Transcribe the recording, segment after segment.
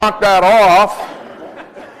Knock that off.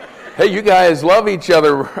 Hey, you guys love each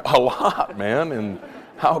other a lot, man, and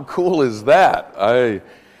how cool is that? I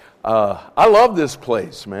love this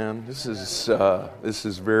place, man. This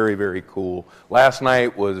is very, very cool. Last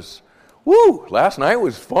night was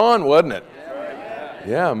fun, wasn't it?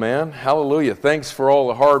 Yeah, man. Hallelujah. Thanks for all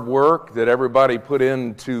the hard work that everybody put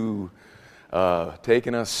into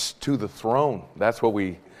taking us to the throne. That's what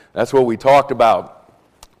we talked about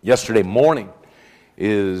yesterday morning.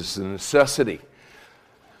 Is the necessity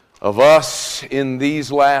of us in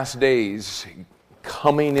these last days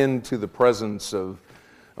coming into the presence of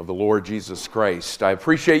the Lord Jesus Christ. I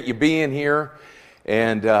appreciate you being here,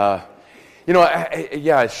 and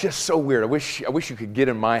it's just so weird. I wish you could get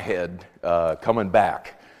in my head coming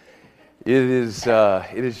back. It is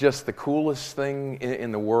just the coolest thing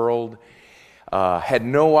in the world. Had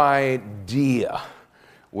no idea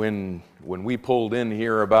when we pulled in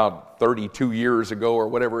here about 32 years ago or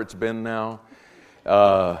whatever it's been now,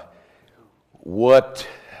 what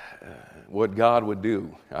God would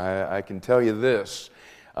do. I can tell you this,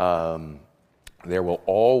 there will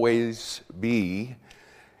always be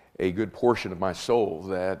a good portion of my soul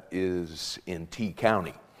that is in T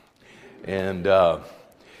County and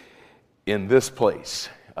in this place.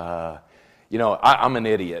 I'm an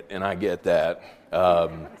idiot, and I get that.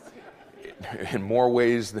 In more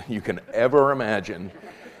ways than you can ever imagine.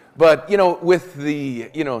 But, with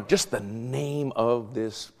just the name of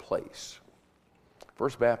this place,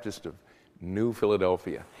 First Baptist of New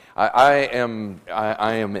Philadelphia. I am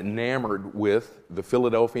enamored with the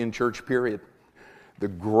Philadelphian church, period. The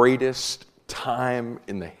greatest time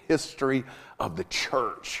in the history of the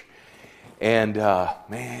church. And,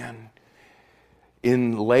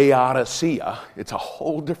 in Laodicea, it's a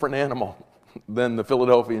whole different animal than the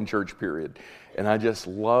Philadelphian church, period. And I just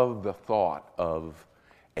love the thought of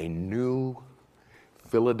a new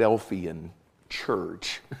Philadelphian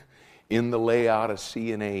church in the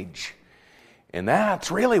Laodicean age. And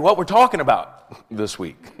that's really what we're talking about this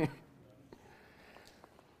week.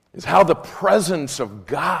 Is how the presence of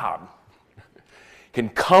God can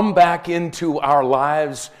come back into our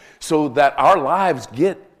lives so that our lives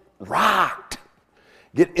get rocked,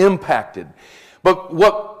 get impacted. But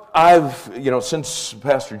what since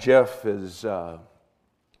Pastor Jeff has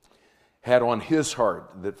had on his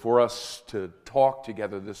heart that for us to talk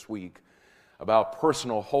together this week about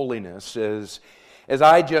personal holiness, as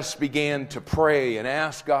I just began to pray and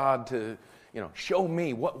ask God to, show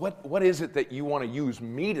me what is it that you want to use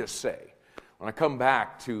me to say when I come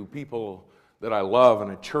back to people that I love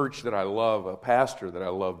and a church that I love, a pastor that I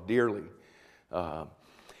love dearly.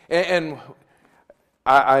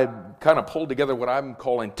 I kind of pulled together what I'm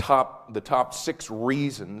calling the top 6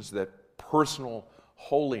 reasons that personal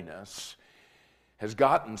holiness has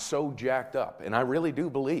gotten so jacked up. And I really do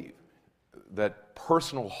believe that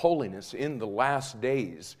personal holiness in the last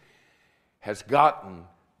days has gotten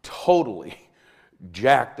totally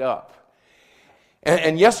jacked up.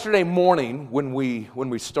 And yesterday morning when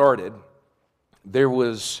we started, there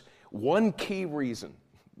was one key reason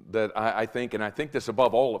that I think this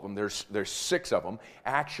above all of them, there's 6 of them.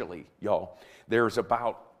 Actually, y'all, there's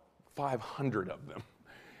about 500 of them.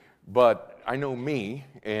 But I know me,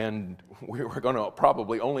 and we were going to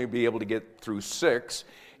probably only be able to get through 6.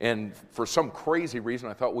 And for some crazy reason,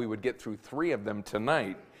 I thought we would get through 3 of them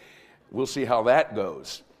tonight. We'll see how that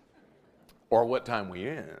goes. Or what time we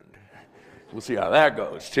end. We'll see how that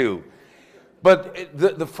goes, too. But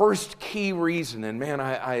the first key reason, and man,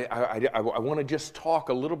 I want to just talk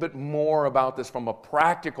a little bit more about this from a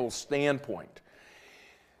practical standpoint.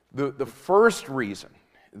 The first reason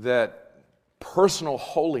that personal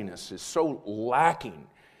holiness is so lacking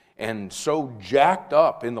and so jacked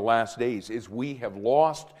up in the last days is we have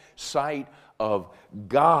lost sight of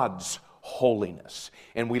God's holiness.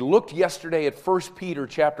 And we looked yesterday at 1 Peter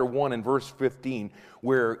chapter 1 and verse 15,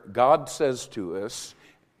 where God says to us,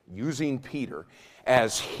 using Peter,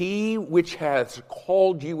 as he which has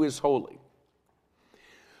called you is holy,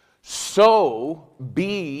 so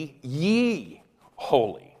be ye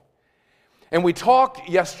holy. And we talked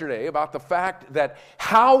yesterday about the fact that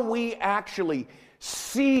how we actually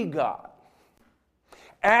see God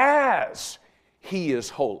as he is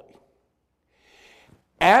holy.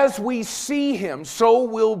 As we see him, so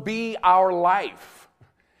will be our life.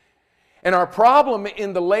 And our problem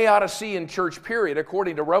in the Laodicean church, period,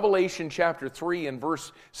 according to Revelation chapter 3 and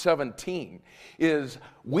verse 17, is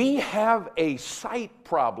we have a sight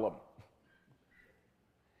problem.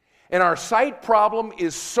 And our sight problem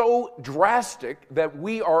is so drastic that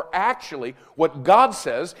we are actually, what God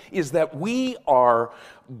says is that we are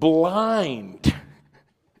blind.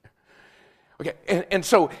 Okay, and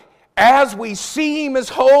so as we see Him as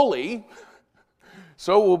holy,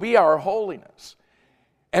 so will be our holiness.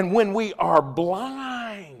 And when we are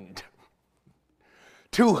blind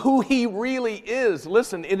to who He really is,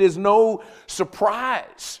 listen, it is no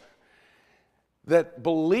surprise that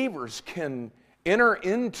believers can enter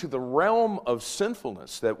into the realm of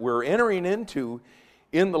sinfulness that we're entering into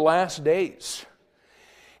in the last days.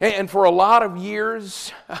 And for a lot of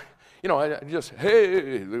years,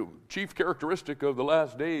 the chief characteristic of the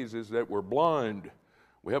last days is that we're blind.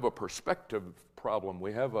 We have a perspective problem.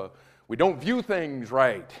 We don't view things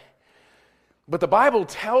right. But the Bible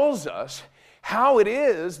tells us how it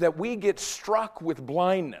is that we get struck with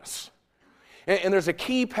blindness. And there's a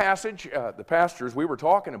key passage, the pastors, we were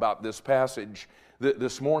talking about this passage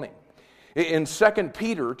this morning. In 2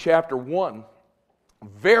 Peter chapter 1,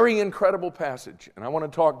 very incredible passage. And I want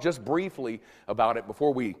to talk just briefly about it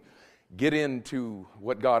before we get into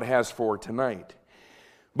what God has for tonight.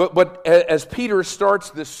 But as Peter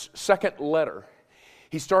starts this second letter,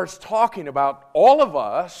 he starts talking about all of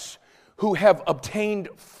us who have obtained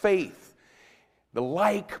faith, the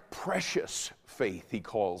like precious faith, he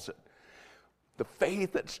calls it. The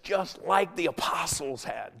faith that's just like the apostles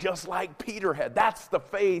had, just like Peter had. That's the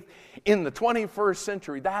faith in the 21st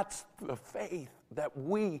century. That's the faith that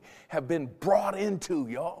we have been brought into,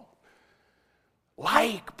 y'all.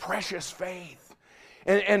 Like precious faith.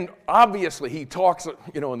 And obviously he talks,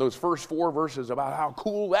 in those first 4 verses about how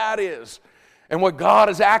cool that is. And what God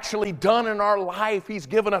has actually done in our life. He's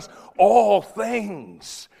given us all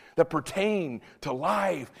things that pertain to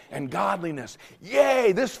life and godliness.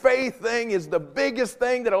 Yay, this faith thing is the biggest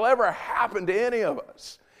thing that'll ever happen to any of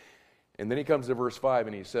us. And then he comes to verse 5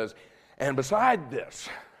 and he says, and beside this,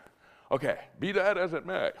 okay, be that as it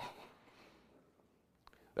may,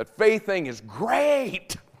 that faith thing is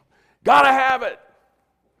great. Gotta have it.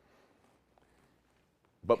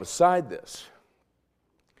 But beside this,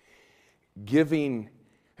 giving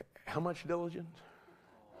how much diligence?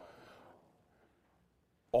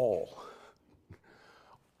 All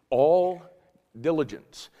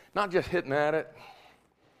diligence. Not just hitting at it.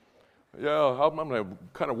 Yeah, I'm going to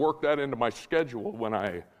kind of work that into my schedule when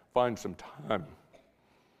I find some time.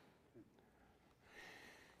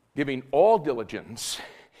 Giving all diligence.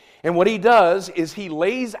 And what he does is he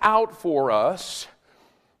lays out for us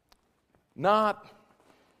not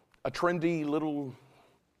a trendy little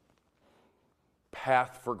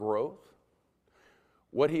path for growth.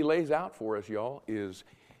 What he lays out for us, y'all, is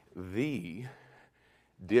the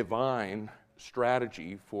divine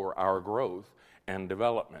strategy for our growth and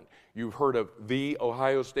development. You've heard of the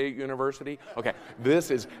Ohio State University? Okay,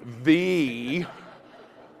 this is the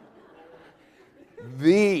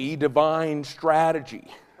divine strategy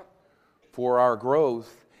for our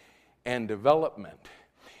growth and development.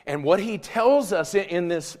 And what he tells us in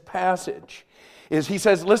this passage is he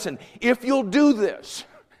says, listen, if you'll do this,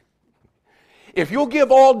 if you'll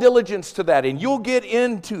give all diligence to that and you'll get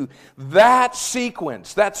into that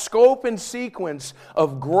sequence, that scope and sequence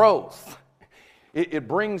of growth, it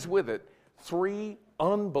brings with it 3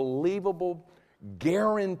 unbelievable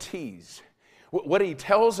guarantees. What he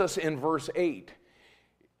tells us in verse 8,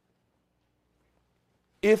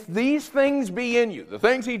 if these things be in you, the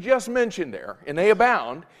things he just mentioned there, and they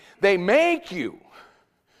abound, they make you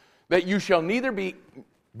that you shall neither be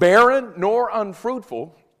barren nor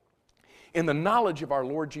unfruitful in the knowledge of our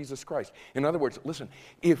Lord Jesus Christ. In other words, listen,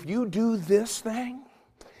 if you do this thing,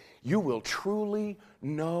 you will truly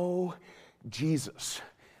know Jesus.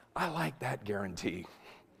 I like that guarantee.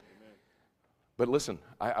 But listen,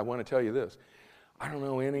 I want to tell you this. I don't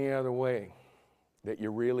know any other way that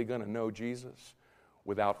you're really going to know Jesus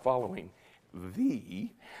without following the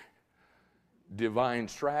divine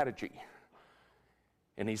strategy.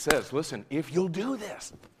 And he says, listen, if you'll do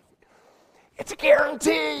this, it's a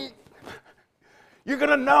guarantee. You're going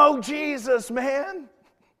to know Jesus, man.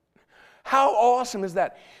 How awesome is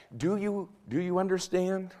that? Do you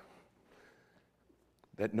understand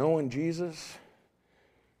that knowing Jesus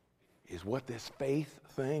is what this faith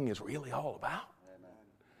thing is really all about?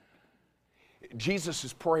 Amen. Jesus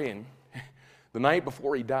is praying the night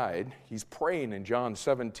before he died. He's praying in John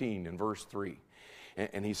 17 in verse 3.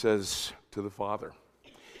 And he says to the Father,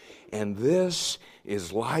 and this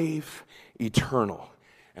is life eternal.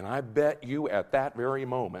 And I bet you at that very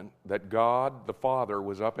moment that God the Father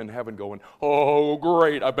was up in heaven going, oh,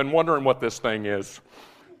 great, I've been wondering what this thing is.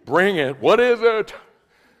 Bring it. What is it?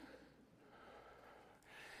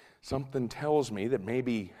 Something tells me that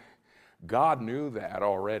maybe God knew that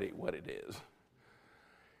already, what it is.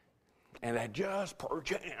 And that just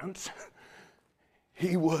perchance,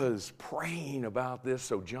 He was praying about this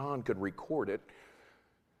so John could record it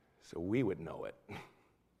so we would know it.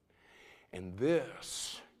 And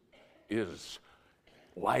this is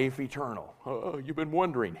life eternal. Oh, you've been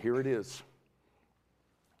wondering. Here it is.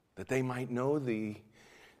 That they might know thee,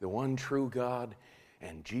 the one true God,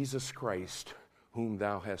 and Jesus Christ, whom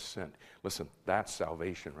thou hast sent. Listen, that's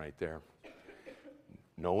salvation right there.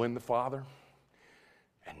 Knowing the Father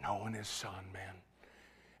and knowing His Son, man.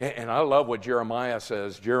 And I love what Jeremiah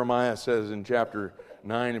says. Jeremiah says in chapter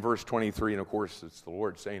 9 and verse 23, and of course it's the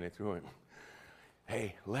Lord saying it through him.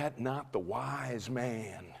 Hey, let not the wise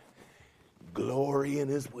man glory in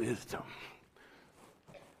his wisdom.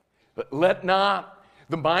 But let not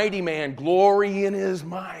the mighty man glory in his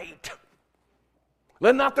might.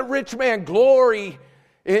 Let not the rich man glory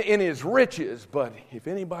in his riches. But if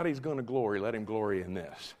anybody's going to glory, let him glory in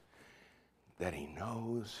this. That he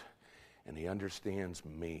knows and he understands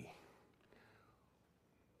me.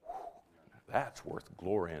 That's worth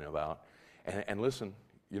glorying about. And listen,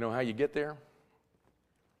 you know how you get there?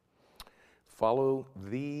 Follow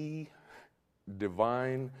the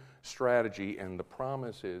divine strategy, and the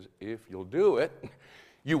promise is if you'll do it,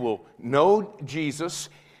 you will know Jesus.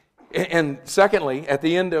 And secondly, at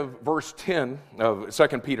the end of verse 10 of 2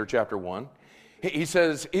 Peter chapter 1, he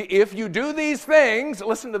says, if you do these things,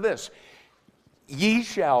 listen to this, ye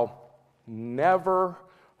shall never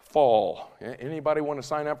fall. Anybody want to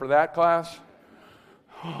sign up for that class?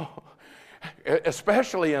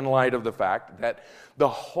 Especially in light of the fact that the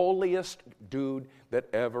holiest dude that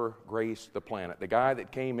ever graced the planet, the guy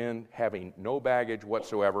that came in having no baggage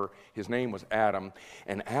whatsoever, his name was Adam,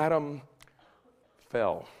 and Adam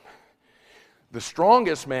fell. The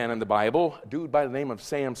strongest man in the Bible, a dude by the name of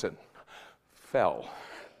Samson, fell.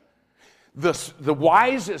 The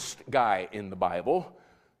wisest guy in the Bible,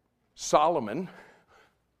 Solomon,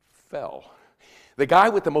 fell. The guy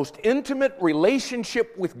with the most intimate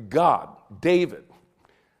relationship with God, David,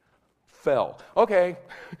 fell. Okay,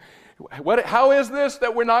 how is this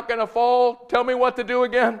that we're not going to fall? Tell me what to do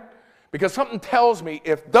again. Because something tells me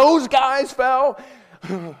if those guys fell,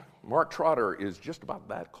 Mark Trotter is just about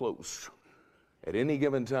that close at any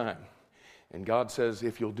given time. And God says,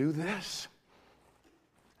 if you'll do this,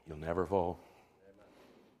 you'll never fall.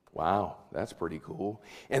 Wow, that's pretty cool.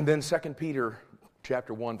 And then 2 Peter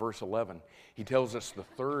chapter 1, verse 11, he tells us the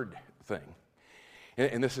third thing.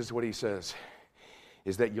 And this is what he says,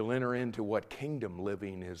 is that you'll enter into what kingdom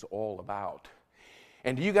living is all about.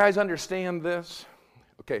 And do you guys understand this?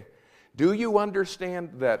 Okay, do you understand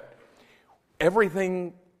that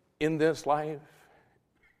everything in this life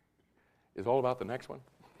is all about the next one?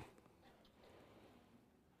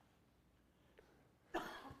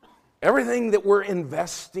 Everything that we're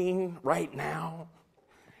investing right now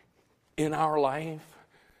in our life,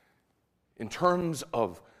 in terms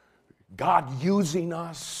of God using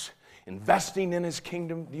us, investing in His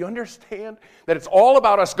kingdom, do you understand that it's all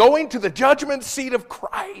about us going to the judgment seat of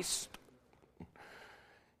Christ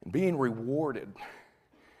and being rewarded,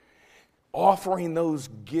 offering those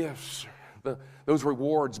gifts, those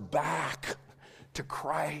rewards back to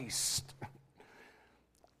Christ?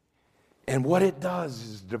 And what it does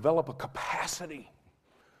is develop a capacity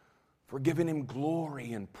for giving Him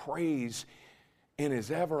glory and praise in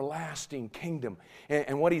His everlasting kingdom.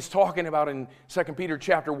 And what he's talking about in 2 Peter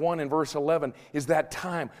chapter 1 and verse 11 is that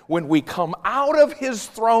time when we come out of His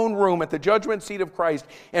throne room at the judgment seat of Christ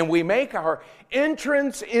and we make our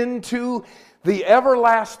entrance into the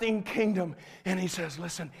everlasting kingdom. And he says,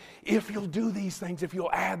 listen, if you'll do these things, if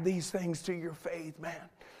you'll add these things to your faith, man,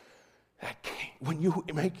 when you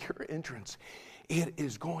make your entrance, it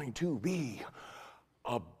is going to be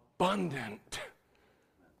abundant.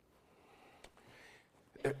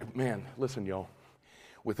 Man, listen, y'all.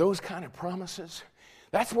 With those kind of promises,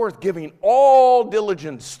 that's worth giving all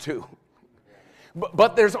diligence to.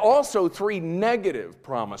 But there's also three negative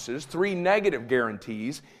promises, three negative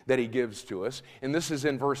guarantees that he gives to us. And this is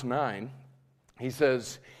in verse 9. He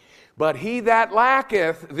says, but he that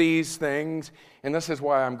lacketh these things, and this is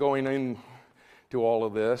why I'm going into all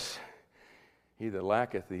of this, he that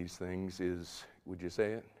lacketh these things is, would you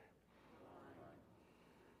say it?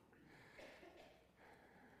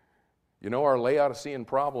 You know, our Laodicean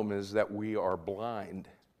problem is that we are blind.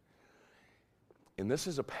 And this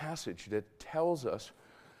is a passage that tells us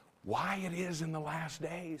why it is in the last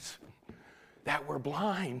days that we're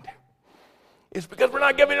blind. It's because we're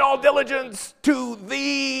not giving all diligence to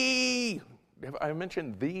the, have I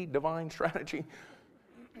mentioned the divine strategy?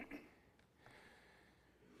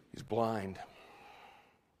 He's blind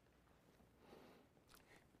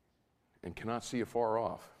and cannot see afar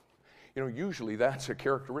off. You know, usually that's a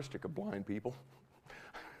characteristic of blind people.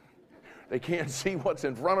 They can't see what's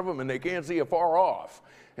in front of them, and they can't see afar off.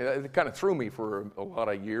 It kind of threw me for a lot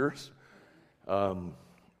of years.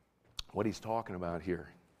 What he's talking about here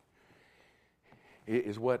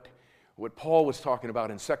is what Paul was talking about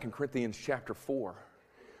in 2 Corinthians chapter 4,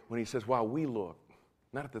 when he says, while we look,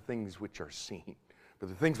 not at the things which are seen, but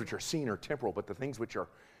the things which are seen are temporal, but the things which are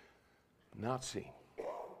not seen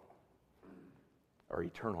are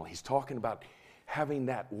eternal. He's talking about having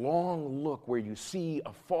that long look where you see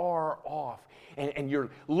afar off, and you're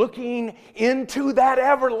looking into that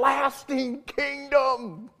everlasting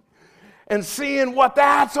kingdom and seeing what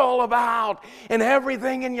that's all about. And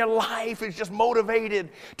everything in your life is just motivated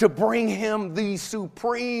to bring him the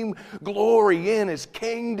supreme glory in his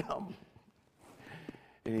kingdom.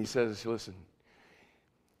 And he says, listen,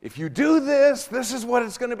 if you do this, this is what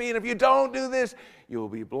it's going to be. And if you don't do this, you'll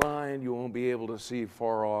be blind, you won't be able to see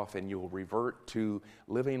far off, and you'll revert to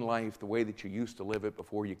living life the way that you used to live it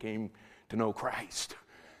before you came to know Christ.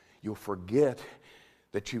 You'll forget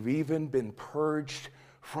that you've even been purged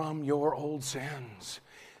from your old sins.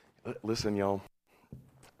 Listen, y'all.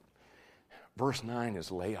 Verse 9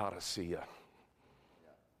 is Laodicea.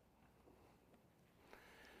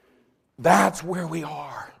 That's where we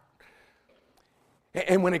are.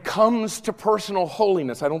 And when it comes to personal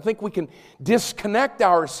holiness, I don't think we can disconnect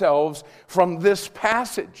ourselves from this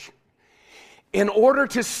passage. In order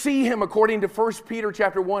to see him, according to 1 Peter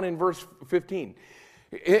chapter 1 and verse 15,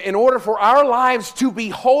 in order for our lives to be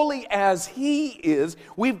holy as he is,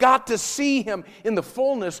 we've got to see him in the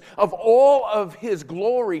fullness of all of his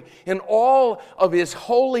glory and all of his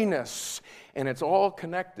holiness. And it's all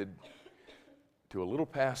connected to a little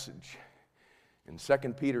passage in 2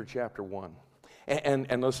 Peter chapter 1.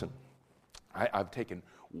 And listen, I've taken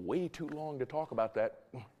way too long to talk about that.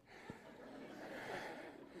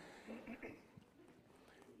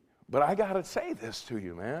 But I got to say this to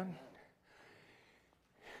you, man.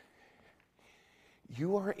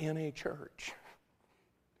 You are in a church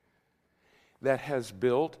that has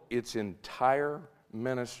built its entire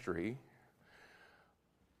ministry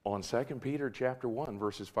on 2 Peter chapter 1,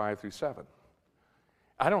 verses 5 through 7.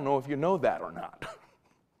 I don't know if you know that or not.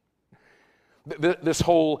 This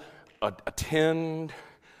whole attend,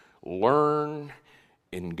 learn,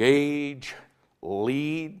 engage,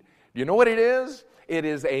 lead. Do you know what it is? It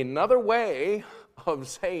is another way of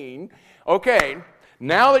saying, okay,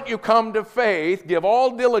 now that you come to faith, give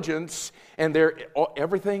all diligence, and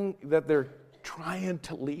everything that they're trying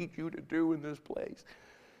to lead you to do in this place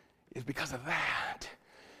is because of that.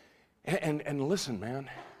 And listen, man,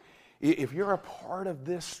 if you're a part of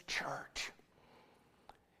this church,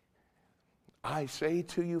 I say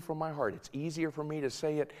to you from my heart, it's easier for me to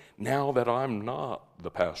say it now that I'm not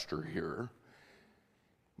the pastor here.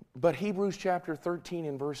 But Hebrews chapter 13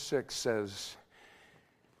 and verse 6 says,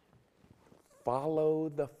 follow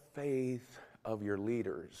the faith of your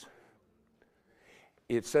leaders.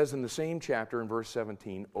 It says in the same chapter in verse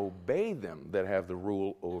 17, obey them that have the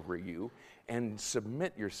rule over you and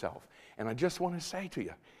submit yourself. And I just want to say to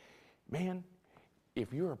you, man,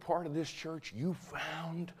 if you're a part of this church, you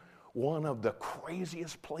found one of the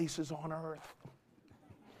craziest places on earth.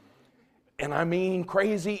 And I mean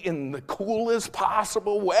crazy in the coolest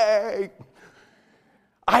possible way.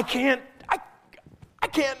 I can't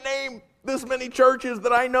name this many churches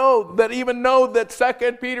that I know that even know that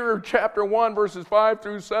 2 Peter chapter 1 verses 5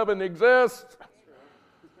 through 7 exists.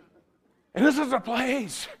 And this is a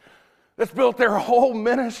place that's built their whole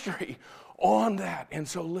ministry on that. And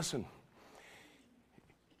so listen,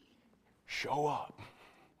 show up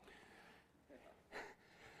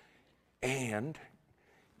and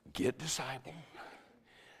get discipled,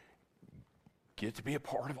 get to be a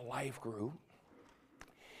part of a life group.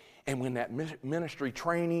 And when that ministry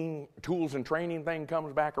training, tools and training thing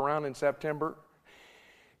comes back around in September,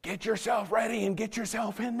 get yourself ready and get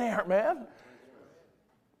yourself in there, man.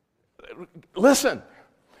 Listen,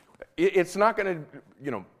 it's not going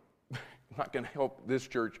to, not going to help this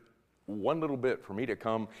church one little bit for me to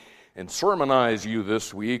come and sermonize you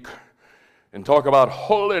this week and talk about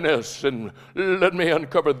holiness and let me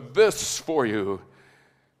uncover this for you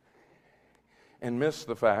and miss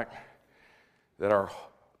the fact that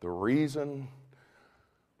the reason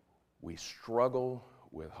we struggle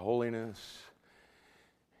with holiness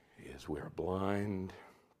is we're blind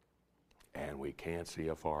and we can't see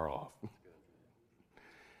afar off.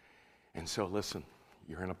 And so listen,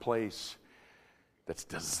 you're in a place that's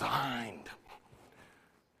designed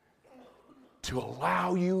to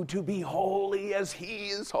allow you to be holy as he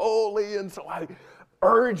is holy. And so I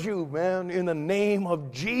urge you, man, in the name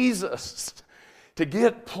of Jesus, to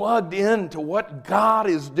get plugged into what God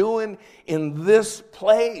is doing in this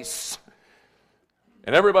place.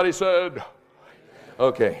 And everybody said,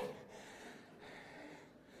 okay.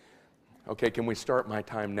 Okay, can we start my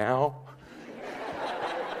time now?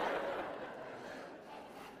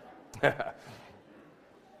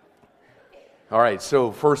 All right,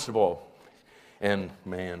 so first of all, and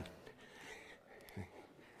man,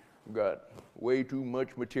 I've got way too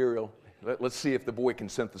much material. Let's see if the boy can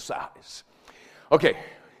synthesize. Okay,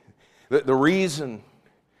 the reason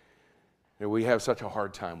that we have such a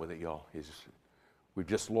hard time with it, y'all, is we've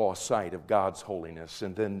just lost sight of God's holiness.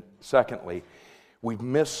 And then secondly, we've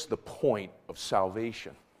missed the point of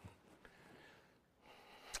salvation.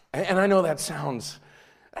 And I know that sounds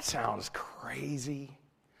crazy,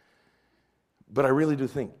 but I really do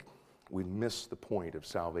think we've missed the point of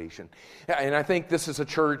salvation. And I think this is a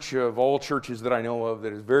church of all churches that I know of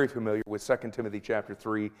that is very familiar with 2 Timothy chapter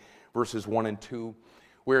 3, verses 1 and 2,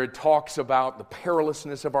 where it talks about the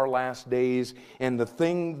perilousness of our last days. And the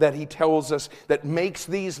thing that he tells us that makes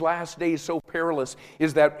these last days so perilous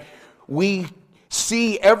is that we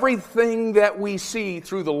see everything that we see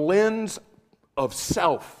through the lens of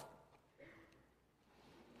self.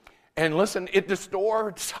 And listen, it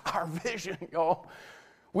distorts our vision, y'all.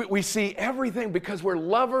 We see everything because we're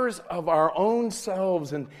lovers of our own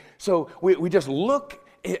selves. And so we just look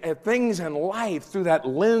at things in life through that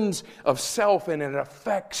lens of self, and it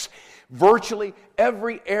affects virtually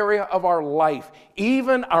every area of our life,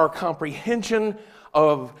 even our comprehension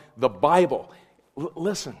of the Bible.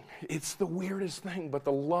 Listen, it's the weirdest thing, but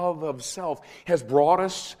the love of self has brought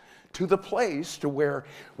us to the place to where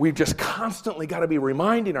we've just constantly got to be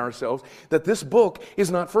reminding ourselves that this book is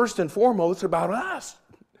not first and foremost about us,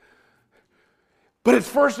 but it's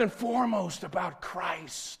first and foremost about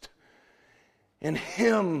Christ and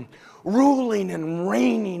Him ruling and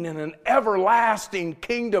reigning in an everlasting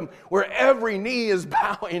kingdom where every knee is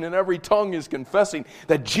bowing and every tongue is confessing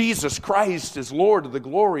that Jesus Christ is Lord to the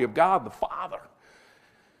glory of God the Father.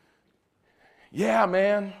 Yeah,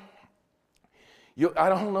 man. I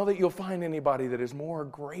don't know that you'll find anybody that is more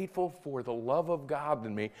grateful for the love of God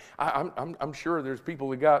than me. I'm sure there's people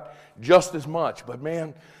that got just as much, but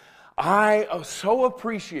man, I so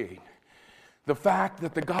appreciate the fact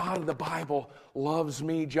that the God of the Bible loves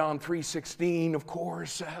me. John 3:16, of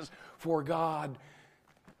course, says, "For God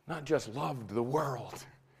not just loved the world,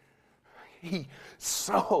 He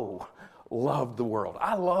so loved the world."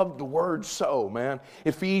 I love the word "so," man.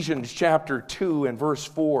 Ephesians chapter 2 and verse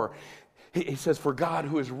 4, he says, "For God,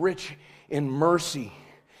 who is rich in mercy,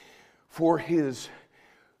 for His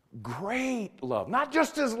great love," not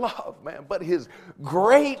just His love, man, but His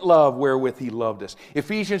great love wherewith He loved us.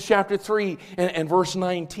 Ephesians chapter 3 and verse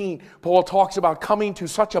 19, Paul talks about coming to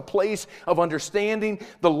such a place of understanding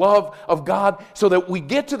the love of God so that we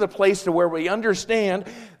get to the place to where we understand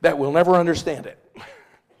that we'll never understand it.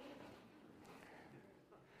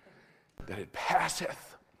 That it passeth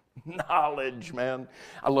knowledge, man.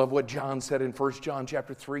 I love what John said in 1 John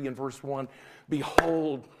chapter 3 and verse 1.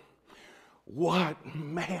 "Behold, what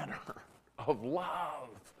manner of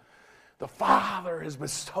love the Father has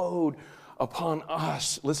bestowed upon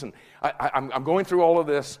us." Listen, I'm going through all of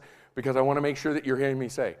this because I want to make sure that you're hearing me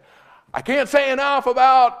say, I can't say enough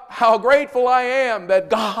about how grateful I am that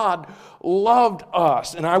God loved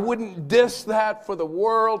us. And I wouldn't diss that for the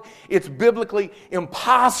world. It's biblically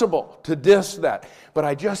impossible to diss that. But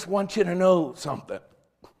I just want you to know something.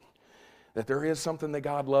 That there is something that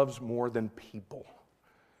God loves more than people.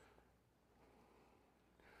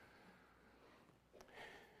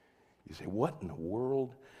 You say, what in the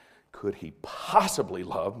world could He possibly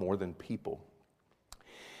love more than people?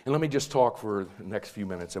 And let me just talk for the next few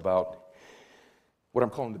minutes about what I'm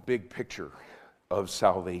calling the big picture of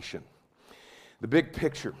salvation. The big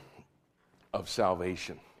picture of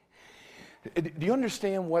salvation. Do you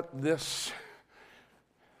understand what this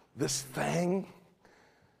thing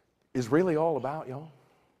is really all about, y'all?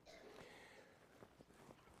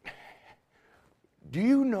 Do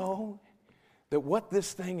you know that what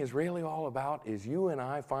this thing is really all about is you and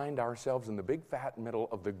I find ourselves in the big fat middle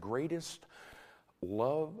of the greatest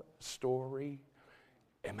love story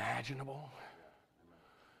imaginable?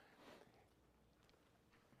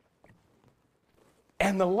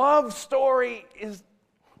 And the love story is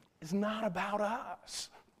not about us.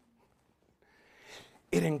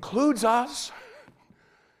 It includes us,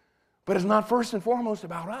 but it's not first and foremost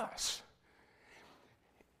about us.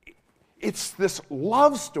 It's this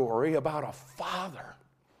love story about a father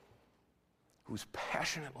who's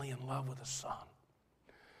passionately in love with a son,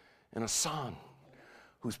 and a son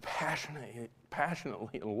who's passionately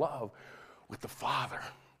in love with the Father.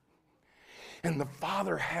 And the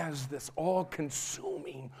Father has this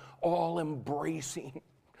all-consuming, all-embracing,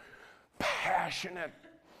 passionate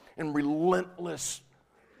and relentless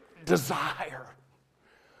desire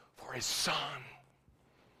for his Son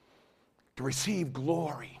to receive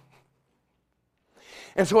glory.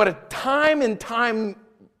 And so at a time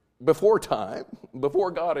before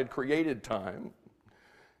God had created time,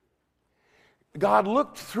 God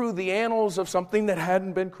looked through the annals of something that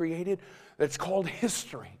hadn't been created that's called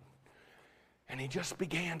history. And he just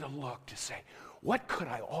began to look to say, what could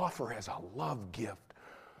I offer as a love gift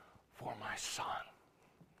for my Son?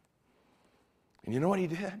 And you know what he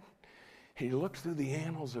did? He looked through the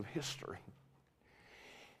annals of history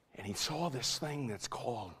and he saw this thing that's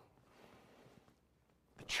called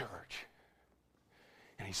the church.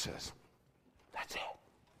 And he says, that's it.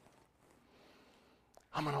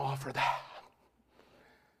 I'm going to offer that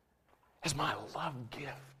as my love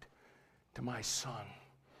gift to my Son,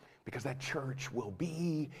 because that church will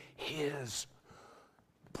be his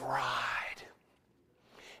bride.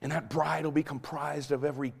 And that bride will be comprised of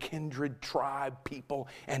every kindred, tribe, people,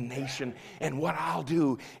 and nation. And what I'll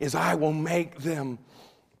do is I will make them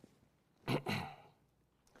a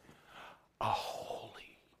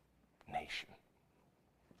holy nation.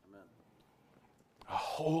 Amen. A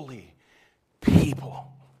holy people.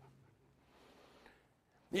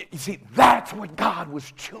 You see, that's what God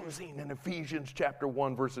was choosing in Ephesians chapter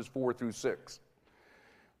 1, verses 4 through 6.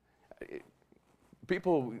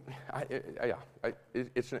 People,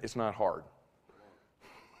 it's not hard.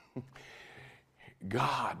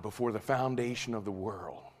 God, before the foundation of the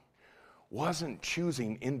world, wasn't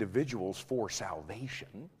choosing individuals for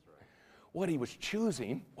salvation. What he was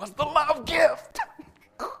choosing was the love gift.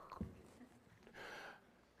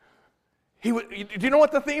 Do you know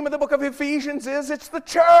what the theme of the book of Ephesians is? It's the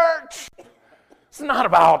church. It's not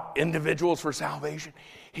about individuals for salvation.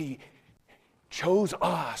 He chose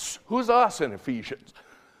us. Who's us in Ephesians?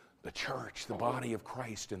 The church, the body of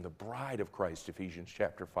Christ, and the bride of Christ, Ephesians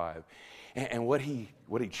chapter 5. And what he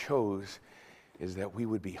chose is that we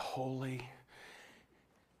would be holy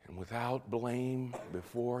and without blame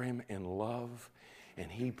before him in love. And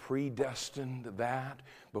he predestined that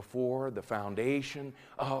before the foundation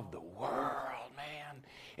of the world, man.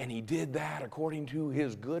 And he did that according to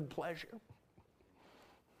his good pleasure.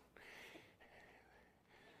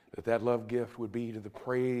 That love gift would be to the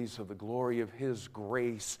praise of the glory of his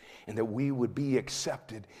grace, and that we would be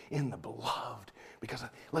accepted in the beloved. Because,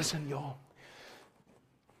 listen, y'all,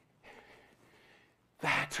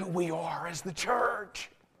 that's who we are as the church.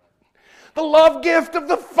 The love gift of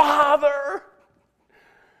the Father.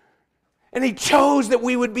 And he chose that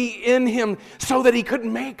we would be in him so that he could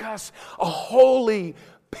make us a holy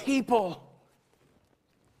people.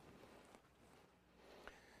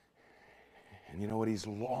 And you know what he's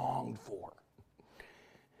longed for?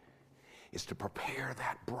 Is to prepare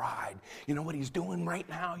that bride. You know what he's doing right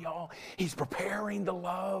now, y'all? He's preparing the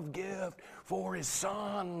love gift for his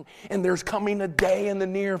Son. And there's coming a day in the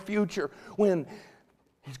near future when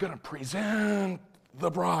he's going to present the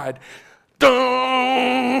bride.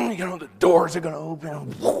 Dun! You know, the doors are going to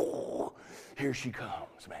open. Whoa, here she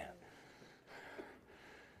comes, man.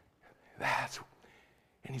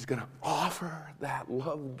 And he's going to offer that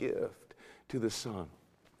love gift to the Son.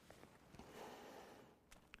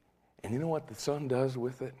 And you know what the Son does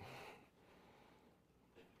with it?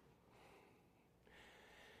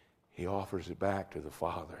 He offers it back to the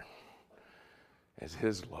Father as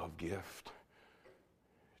his love gift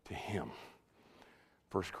to him.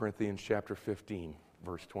 1 Corinthians chapter 15,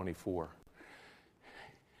 verse 24.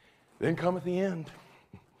 Then cometh the end.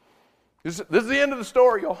 This is the end of the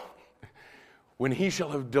story, y'all. When he shall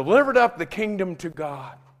have delivered up the kingdom to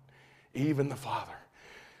God, even the Father.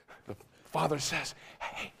 The Father says,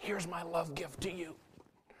 hey, here's my love gift to you.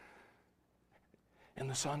 And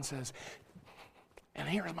the Son says, and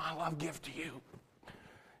here's my love gift to you.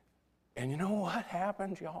 And you know what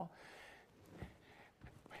happens, y'all?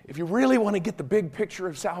 If you really want to get the big picture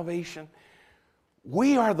of salvation,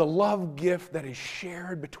 we are the love gift that is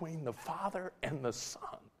shared between the Father and the Son.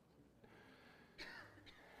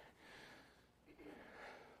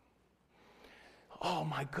 Oh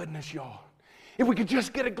my goodness, y'all. If we could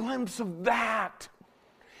just get a glimpse of that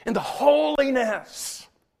and the holiness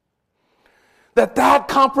that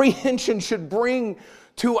comprehension should bring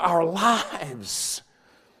to our lives.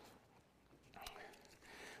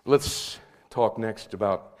 Let's talk next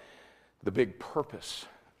about the big purpose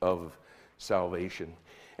of salvation.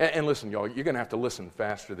 And listen, y'all, you're going to have to listen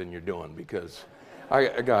faster than you're doing because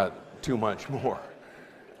I got too much more.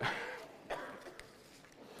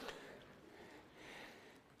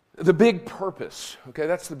 The big purpose, okay,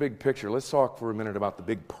 that's the big picture. Let's talk for a minute about the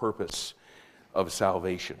big purpose of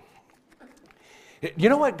salvation. You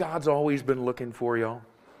know what God's always been looking for, y'all?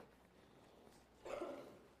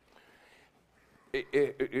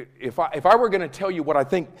 If I were going to tell you what I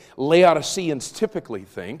think Laodiceans typically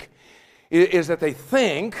think, is that they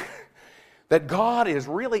think that God is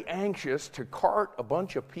really anxious to cart a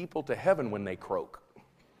bunch of people to heaven when they croak.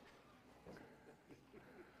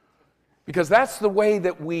 Because that's the way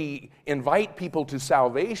that we invite people to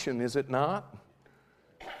salvation, is it not?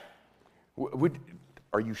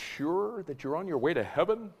 Are you sure that you're on your way to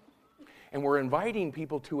heaven? And we're inviting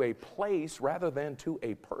people to a place rather than to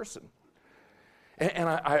a person. And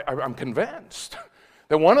I'm convinced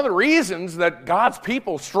that one of the reasons that God's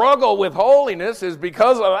people struggle with holiness is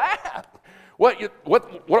because of that.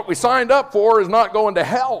 What we signed up for is not going to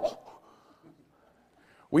hell.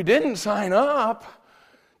 We didn't sign up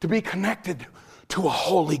to be connected to a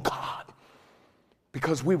holy God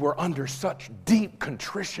because we were under such deep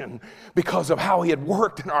contrition because of how He had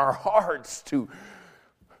worked in our hearts to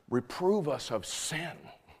reprove us of sin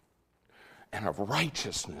and of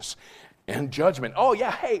righteousness and judgment. Oh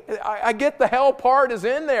yeah, hey, I get the hell part is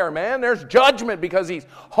in there, man. There's judgment because He's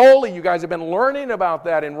holy. You guys have been learning about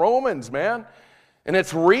that in Romans, man. And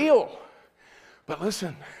it's real. But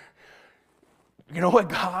listen, you know what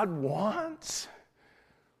God wants?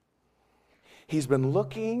 He's been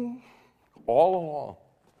looking all along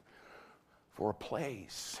for a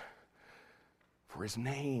place for His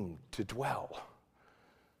name to dwell.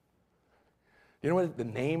 You know what the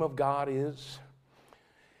name of God is?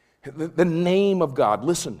 The name of God,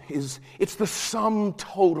 listen, it's the sum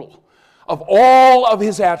total of all of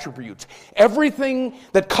His attributes. Everything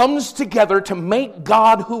that comes together to make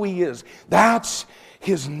God who He is, that's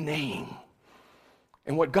His name.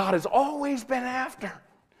 And what God has always been after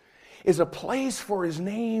is a place for His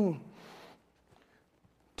name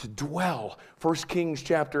to dwell. 1 Kings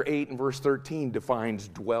chapter 8 and verse 13 defines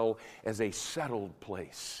dwell as a settled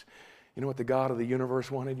place. You know what the God of the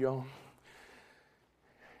universe wanted, y'all?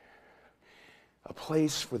 A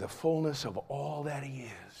place for the fullness of all that He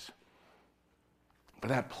is. For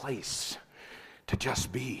that place to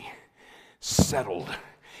just be settled.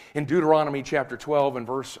 In Deuteronomy chapter 12 and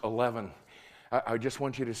verse 11, I just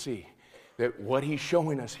want you to see that what He's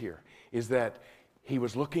showing us here is that He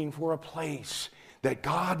was looking for a place that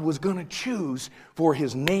God was going to choose for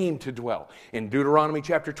His name to dwell. In Deuteronomy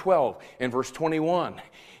chapter 12 and verse 21,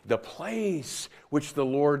 the place which the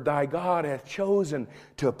Lord thy God hath chosen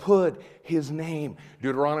to put His name.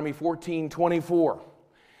 Deuteronomy 14:24.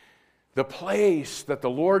 The place that the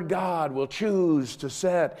Lord God will choose to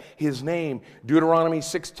set His name. Deuteronomy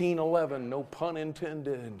 16:11, no pun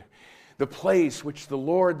intended. The place which the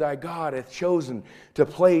Lord thy God hath chosen to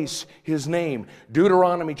place His name.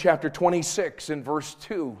 Deuteronomy chapter 26 and verse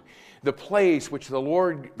 2. The place which the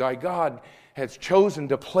Lord thy God has chosen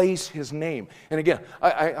to place His name. And again,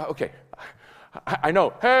 I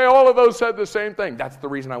know, hey, all of those said the same thing. That's the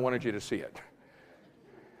reason I wanted you to see it.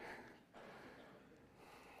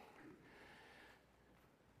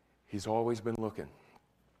 He's always been looking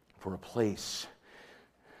for a place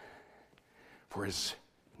for His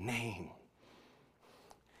name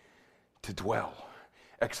to dwell.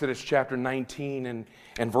 Exodus chapter 19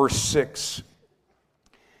 and verse 6.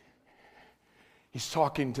 He's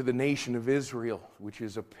talking to the nation of Israel, which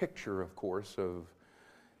is a picture, of course, of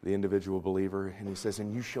the individual believer. And he says,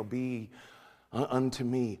 and you shall be unto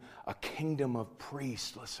me a kingdom of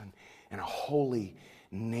priests, listen, and a holy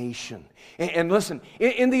nation. And listen,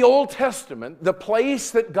 in the Old Testament, the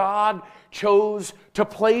place that God chose to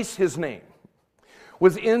place His name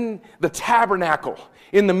was in the tabernacle,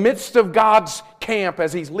 in the midst of God's camp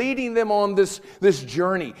as He's leading them on this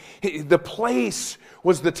journey. The place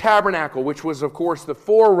was the tabernacle, which was, of course, the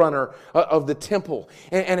forerunner of the temple.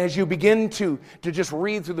 And as you begin to just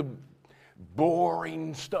read through the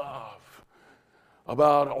boring stuff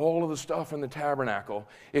about all of the stuff in the tabernacle,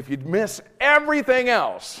 if you'd miss everything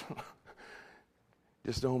else,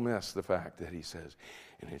 just don't miss the fact that He says,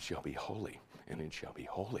 and it shall be holy. And it shall be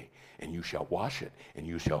holy, and you shall wash it, and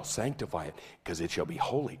you shall sanctify it, because it shall be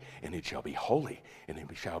holy, and it shall be holy, and it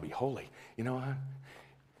shall be holy. You know what?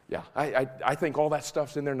 Yeah, I think all that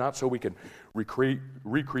stuff's in there not so we can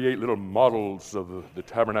recreate little models of the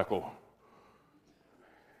tabernacle.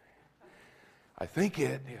 I think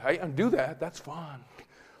I do that, that's fine.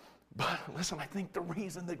 But listen, I think the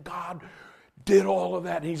reason that God did all of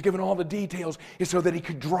that, and He's given all the details, is so that He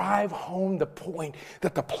could drive home the point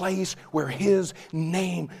that the place where His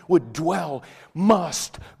name would dwell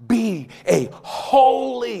must be a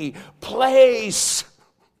holy place.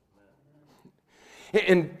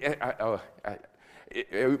 And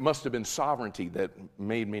it must have been sovereignty that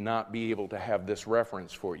made me not be able to have this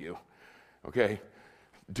reference for you. Okay?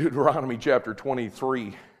 Deuteronomy chapter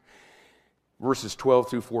 23, verses 12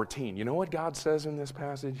 through 14. You know what God says in this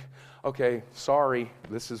passage? Okay, sorry,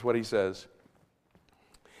 this is what he says.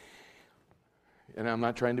 And I'm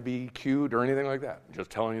not trying to be cute or anything like that. I'm just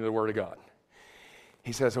telling you the word of God.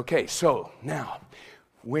 He says, okay, so now,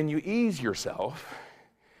 when you ease yourself,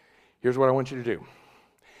 here's what I want you to do.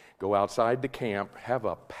 Go outside the camp, have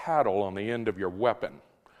a paddle on the end of your weapon,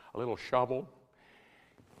 a little shovel,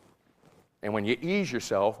 and when you ease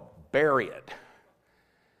yourself, bury it.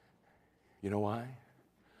 You know why?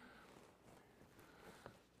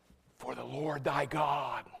 For the Lord thy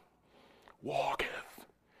God walketh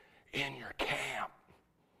in your camp.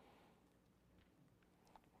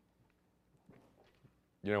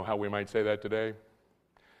 You know how we might say that today?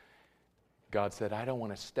 God said, I don't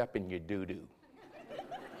want to step in your doo-doo.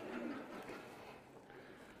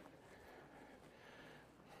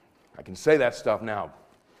 I can say that stuff now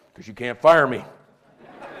because you can't fire me.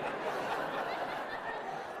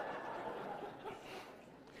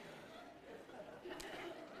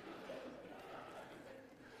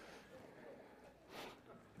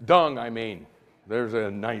 Dung, I mean. There's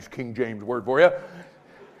a nice King James word for you.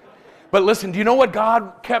 But listen, do you know what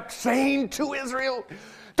God kept saying to Israel?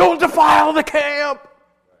 Don't defile the camp.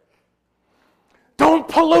 Don't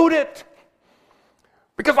pollute it.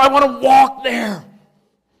 Because I want to walk there.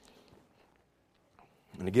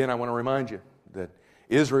 And again, I want to remind you that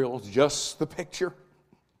Israel is just the picture.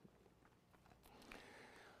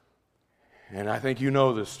 And I think you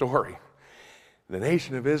know this story. The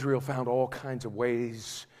nation of Israel found all kinds of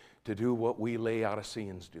ways to do what we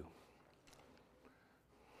Laodiceans do.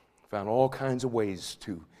 Found all kinds of ways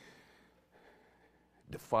to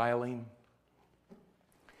defile him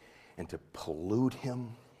and to pollute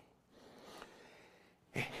him.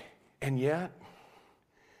 And yet,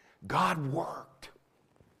 God worked.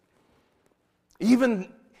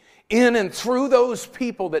 Even in and through those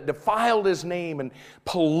people that defiled his name and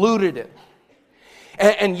polluted it.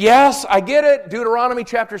 And yes, I get it. Deuteronomy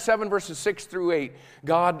chapter 7, verses 6 through 8.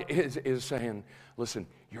 God is saying, listen,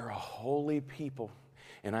 you're a holy people.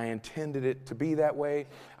 And I intended it to be that way.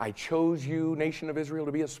 I chose you, nation of Israel,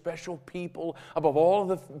 to be a special people above all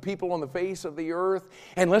the people on the face of the earth.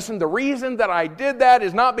 And listen, the reason that I did that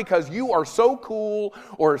is not because you are so cool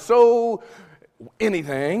or so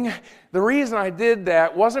anything. The reason I did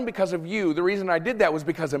that wasn't because of you. The reason I did that was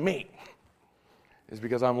because of me. It's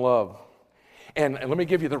because I'm love. And let me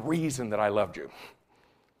give you the reason that I loved you.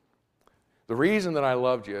 The reason that I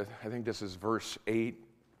loved you, I think this is verse 8.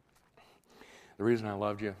 The reason I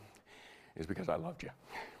loved you is because I loved you.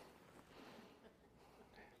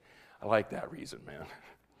 I like that reason, man.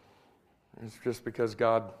 It's just because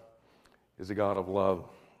God is a God of love.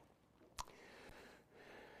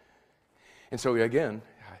 And so again,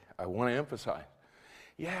 I want to emphasize,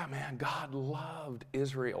 yeah, man, God loved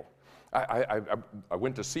Israel. I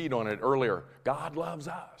went to seed on it earlier. God loves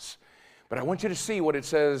us. But I want you to see what it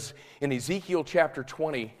says in Ezekiel chapter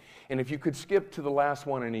 20. And if you could skip to the last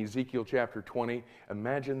one in Ezekiel chapter 20,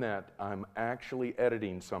 imagine that. I'm actually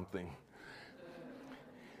editing something.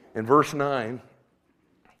 In verse 9,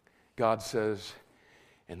 God says,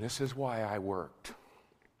 and this is why I worked.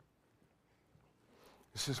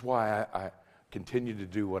 This is why I continued to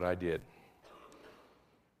do what I did.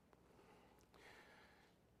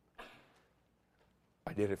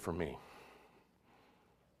 I did it for me.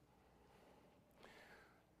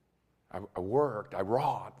 I worked, I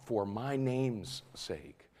wrought for my name's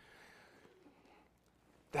sake,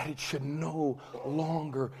 that it should no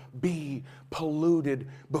longer be polluted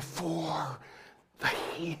before the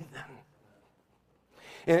heathen.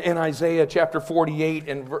 In Isaiah chapter 48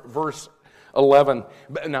 and verse 11,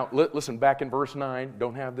 now listen, back in verse 9,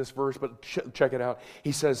 don't have this verse, but check it out.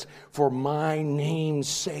 He says, for my name's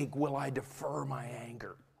sake will I defer my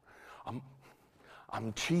anger.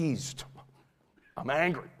 I'm cheesed. I'm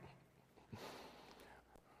angry.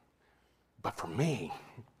 But for me,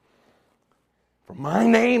 for my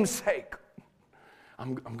name's sake,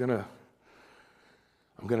 I'm gonna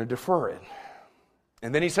defer it.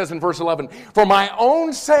 And then he says in verse 11, for my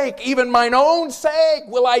own sake, even mine own sake,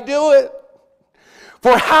 will I do it.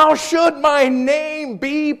 For how should my name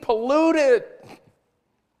be polluted?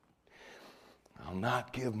 I'll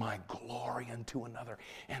not give my glory unto another.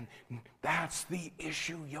 And that's the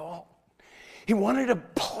issue, y'all. He wanted a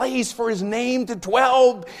place for his name to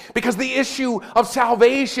dwell because the issue of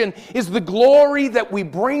salvation is the glory that we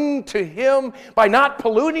bring to him by not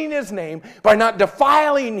polluting his name, by not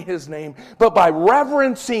defiling his name, but by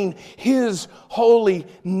reverencing his holy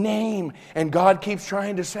name. And God keeps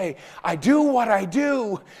trying to say, I do what I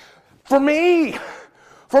do for me,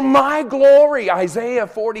 For my glory, Isaiah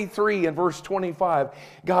 43 and verse 25,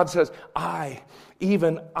 God says,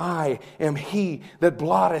 even I am he that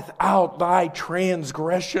blotteth out thy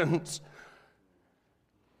transgressions.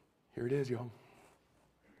 Here it is, y'all.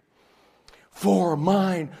 For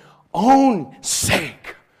mine own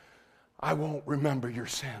sake, I won't remember your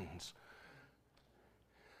sins.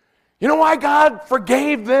 You know why God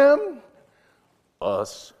forgave them?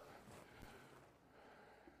 Us.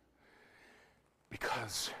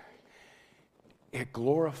 Because it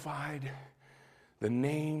glorified the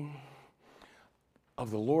name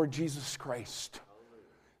of the Lord Jesus Christ,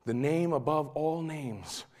 the name above all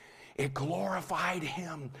names. It glorified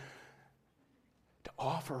Him to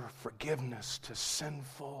offer forgiveness to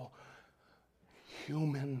sinful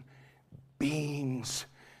human beings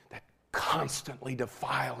that constantly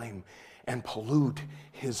defile Him and pollute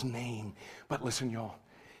His name. But listen, y'all,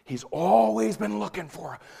 He's always been looking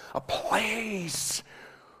for a place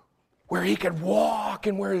where He could walk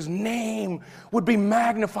and where His name would be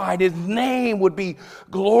magnified, His name would be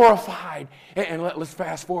glorified. And let's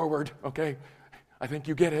fast forward, okay? I think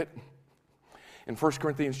you get it. In 1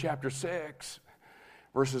 Corinthians chapter 6,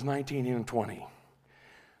 verses 19 and 20,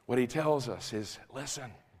 what he tells us is,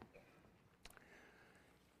 listen,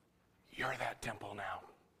 you're that temple now.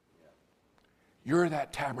 You're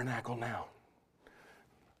that tabernacle now.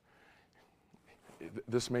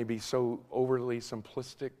 This may be so overly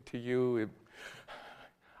simplistic to you.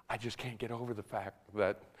 I just can't get over the fact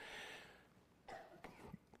that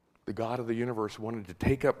the God of the universe wanted to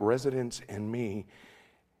take up residence in me,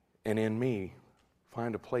 and in me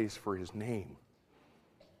find a place for His name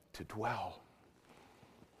to dwell,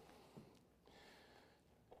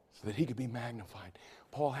 so that He could be magnified.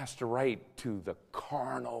 Paul has to write to the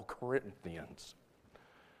carnal Corinthians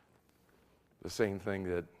the same thing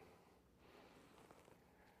that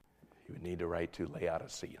he would need to write to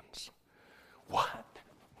Laodiceans. What?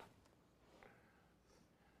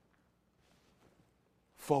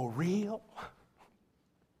 For real?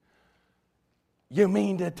 You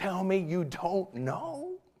mean to tell me you don't know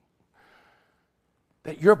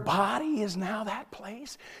that your body is now that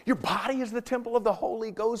place? Your body is the temple of the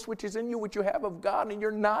Holy Ghost, which is in you, which you have of God, and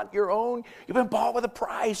you're not your own. You've been bought with a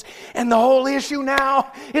price. And the whole issue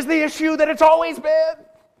now is the issue that it's always been.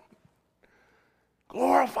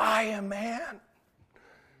 Glorify Him, man.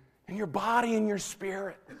 In your body and your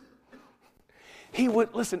spirit. He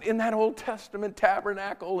would, listen, in that Old Testament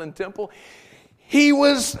tabernacle and temple, He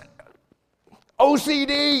was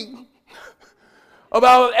OCD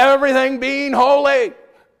about everything being holy.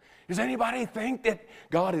 Does anybody think that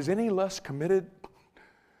God is any less committed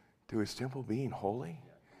to His temple being holy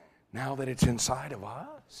now that it's inside of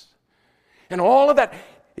us? And all of that,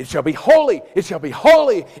 it shall be holy, it shall be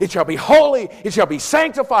holy, it shall be holy, it shall be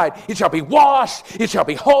sanctified, it shall be washed, it shall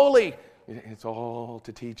be holy. It's all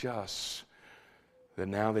to teach us that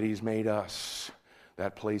now that He's made us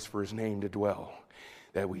that place for His name to dwell,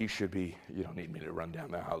 that we should be, you don't need me to run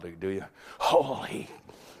down the aisle, do you? Holy.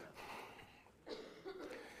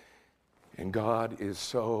 And God is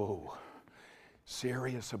so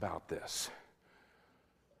serious about this.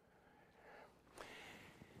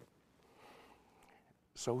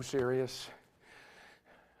 So serious,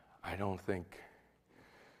 I don't think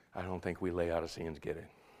we Laodiceans get it.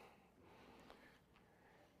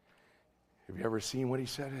 Have you ever seen what he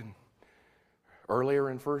said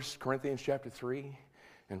earlier in 1 Corinthians chapter 3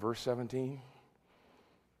 and verse 17?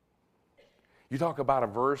 You talk about a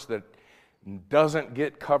verse that doesn't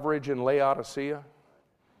get coverage in Laodicea.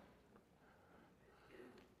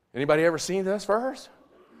 Anybody ever seen this verse?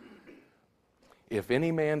 If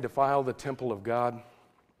any man defile the temple of God,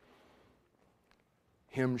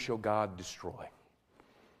 him shall God destroy.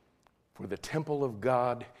 For the temple of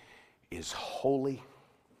God is holy,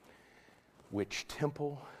 which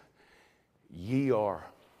temple ye are.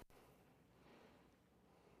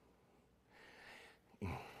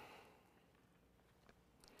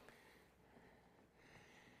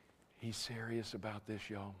 He's serious about this,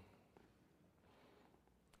 y'all.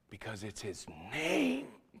 Because it's His name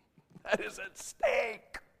that is at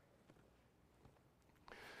stake.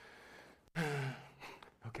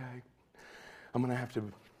 Okay, I'm going to have to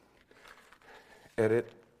edit.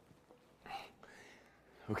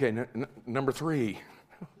 Okay, number 3.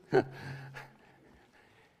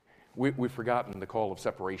 We've forgotten the call of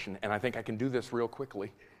separation, and I think I can do this real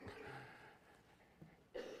quickly.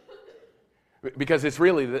 Because it's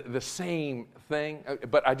really the same thing,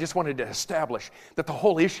 but I just wanted to establish that the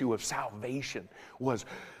whole issue of salvation was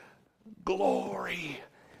glory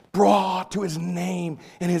brought to His name,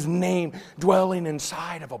 and His name dwelling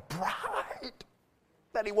inside of a bride.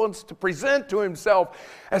 that he wants to present to himself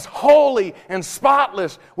as holy and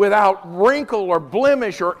spotless, without wrinkle or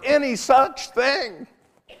blemish or any such thing.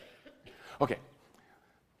 Okay,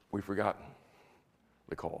 we've forgotten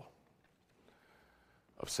the call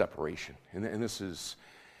of separation. And this is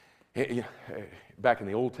back in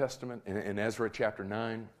the Old Testament, in Ezra chapter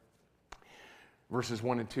 9, verses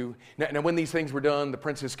 1 and 2. Now when these things were done, the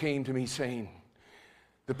princes came to me saying,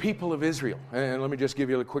 the people of Israel, and let me just give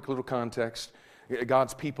you a quick little context.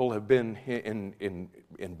 God's people have been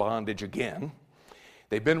in bondage again.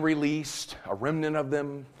 They've been released. A remnant of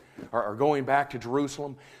them are going back to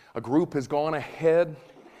Jerusalem. A group has gone ahead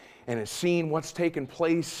and has seen what's taken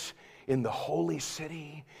place in the holy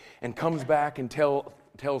city and comes back and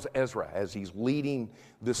tells Ezra, as he's leading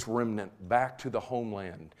this remnant back to the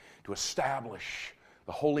homeland to establish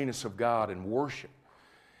the holiness of God and worship.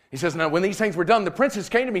 He says, now when these things were done, the princes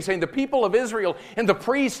came to me saying, the people of Israel and the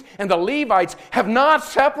priests and the Levites have not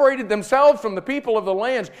separated themselves from the people of the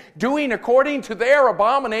lands, doing according to their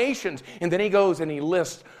abominations. And then he goes and he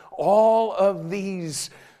lists all of these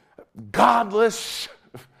godless,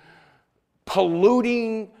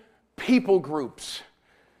 polluting people groups.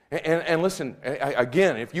 And listen,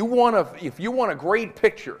 again, if you want a great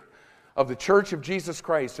picture of the Church of Jesus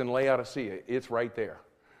Christ in Laodicea, it's right there.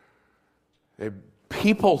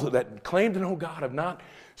 People that claim to know God have not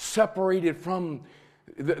separated from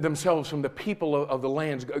themselves from the people of the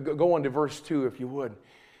lands. Go on to verse 2 if you would.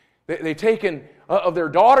 They've taken of their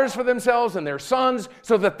daughters for themselves and their sons,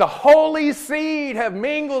 so that the holy seed have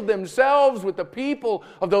mingled themselves with the people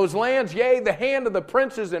of those lands. Yea, the hand of the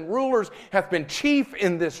princes and rulers hath been chief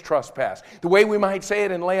in this trespass. The way we might say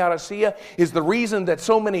it in Laodicea is the reason that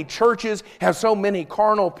so many churches have so many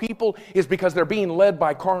carnal people is because they're being led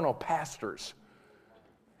by carnal pastors.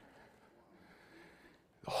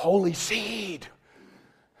 The holy seed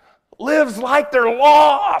lives like they're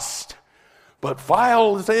lost, but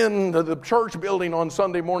files into the church building on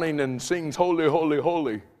Sunday morning and sings holy, holy,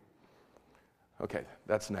 holy. Okay,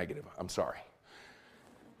 that's negative. I'm sorry.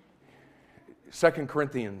 2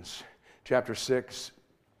 Corinthians chapter 6,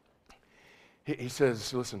 he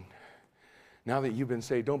says, listen, now that you've been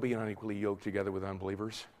saved, don't be unequally yoked together with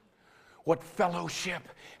unbelievers. What fellowship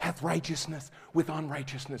hath righteousness with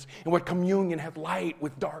unrighteousness? And what communion hath light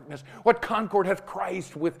with darkness? What concord hath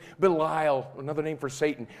Christ with Belial, another name for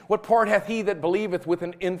Satan? What part hath he that believeth with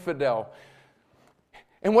an infidel?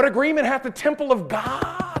 And what agreement hath the temple of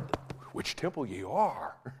God, which temple ye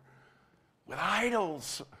are, with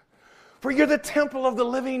idols? For you're the temple of the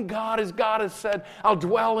living God, as God has said, I'll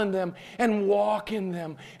dwell in them and walk in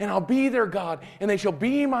them, and I'll be their God, and they shall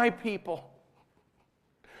be my people.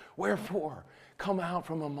 Wherefore, come out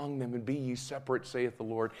from among them and be ye separate, saith the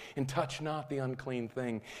Lord, and touch not the unclean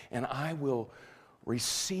thing, and I will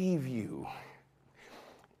receive you.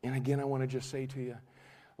 And again, I want to just say to you,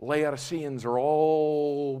 Laodiceans are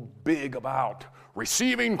all big about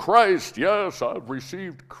receiving Christ. Yes, I've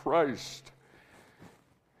received Christ.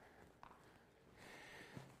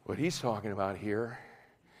 What he's talking about here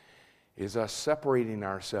is us separating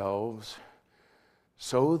ourselves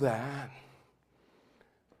so that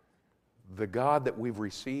the God that we've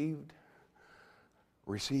received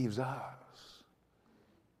receives us.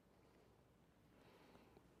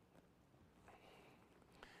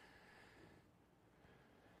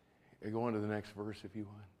 Go on to the next verse if you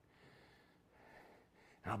would.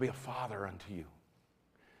 And I'll be a father unto you,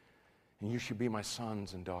 and you shall be my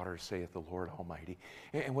sons and daughters, saith the Lord Almighty.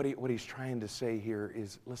 And what he's trying to say here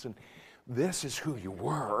is, listen, this is who you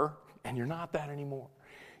were, and you're not that anymore.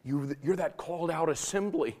 You're that called out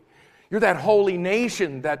assembly. You're that holy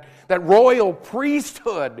nation, that royal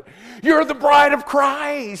priesthood. You're the bride of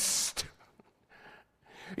Christ.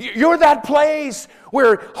 You're that place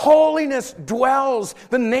where holiness dwells.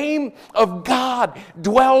 The name of God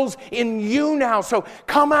dwells in you now. So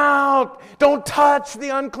come out. Don't touch the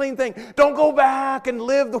unclean thing. Don't go back and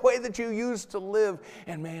live the way that you used to live.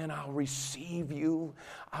 And man, I'll receive you.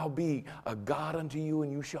 I'll be a God unto you,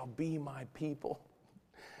 and you shall be my people.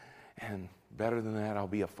 And better than that, I'll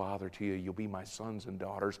be a father to you. You'll be my sons and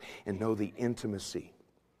daughters, and know the intimacy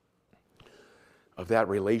of that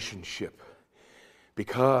relationship,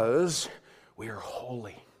 because we are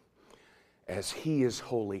holy as he is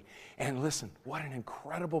holy. And listen, what an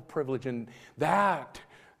incredible privilege. And that,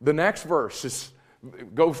 the next verse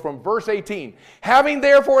goes from verse 18. Having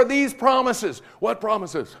therefore these promises. What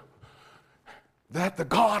promises? That the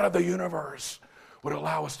God of the universe would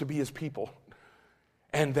allow us to be his people,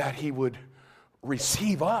 and that he would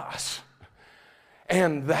receive us,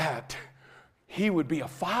 and that he would be a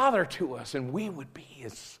father to us, and we would be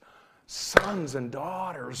his sons and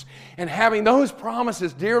daughters, and having those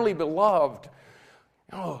promises dearly beloved.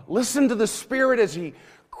 Oh, listen to the Spirit as He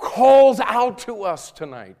calls out to us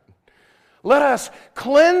tonight. Let us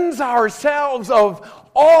cleanse ourselves of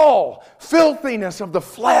all filthiness of the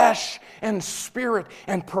flesh and spirit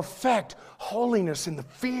and perfect holiness in the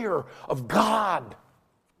fear of God.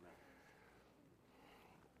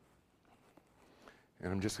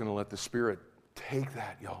 And I'm just going to let the Spirit take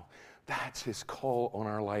that, y'all. That's His call on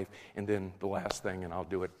our life. And then the last thing, and I'll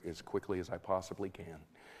do it as quickly as I possibly can.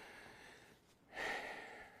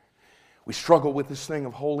 We struggle with this thing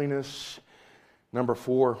of holiness. Number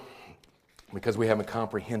 4, because we haven't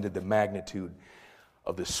comprehended the magnitude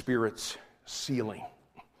of the Spirit's sealing.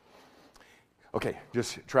 Okay,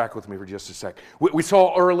 just track with me for just a sec. We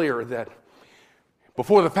saw earlier that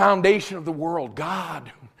before the foundation of the world,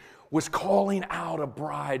 God was calling out a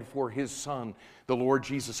bride for His Son, the Lord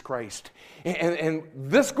Jesus Christ. And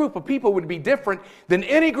this group of people would be different than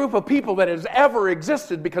any group of people that has ever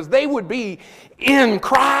existed, because they would be in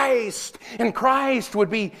Christ, and Christ would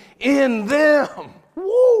be in them.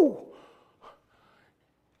 Woo!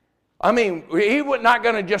 I mean, He was not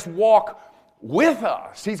going to just walk with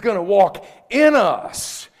us. He's going to walk in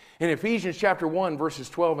us. In Ephesians chapter 1, verses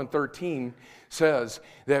 12 and 13 says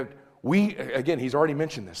that we, again, he's already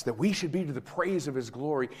mentioned this, that we should be to the praise of His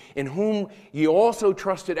glory, in whom ye also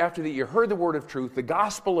trusted after that ye heard the word of truth, the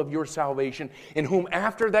gospel of your salvation, in whom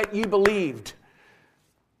after that ye believed.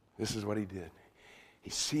 This is what He did. He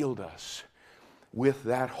sealed us with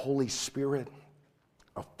that Holy Spirit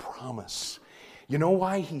of promise. You know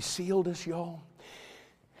why He sealed us, y'all?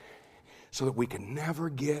 So that we can never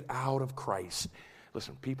get out of Christ.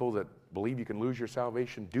 Listen, people that believe you can lose your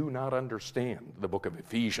salvation do not understand the book of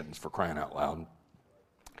Ephesians, for crying out loud.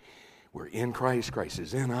 We're in Christ. Christ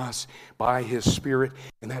is in us by His Spirit,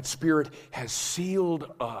 and that Spirit has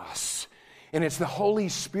sealed us. And it's the Holy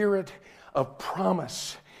Spirit of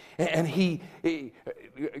promise. And He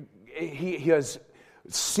has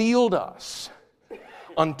sealed us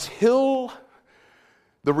until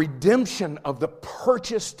the redemption of the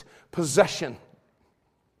purchased possession.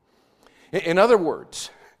 In other words,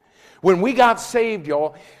 when we got saved,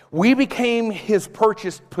 y'all, we became His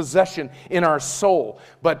purchased possession in our soul.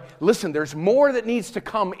 But listen, there's more that needs to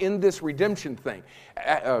come in this redemption thing.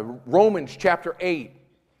 Romans chapter 8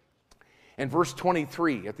 and verse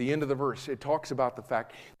 23, at the end of the verse, it talks about the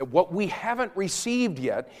fact that what we haven't received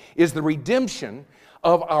yet is the redemption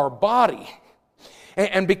of our body.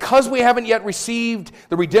 And because we haven't yet received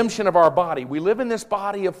the redemption of our body, we live in this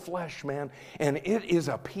body of flesh, man, and it is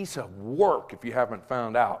a piece of work if you haven't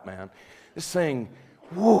found out, man. This thing,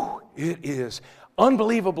 whoo, it is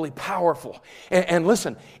unbelievably powerful. And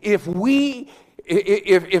listen, if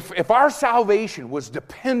our salvation was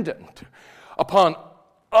dependent upon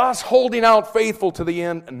us holding out faithful to the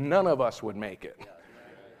end, none of us would make it.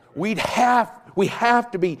 We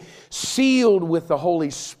have to be sealed with the Holy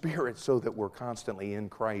Spirit so that we're constantly in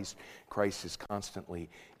Christ. Christ is constantly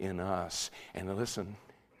in us. And listen,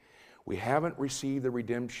 we haven't received the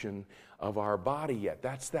redemption of our body yet.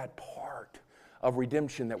 That's that part of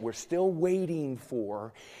redemption that we're still waiting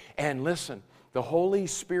for. And listen, the Holy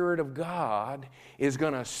Spirit of God is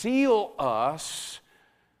going to seal us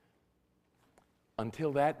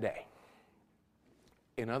until that day.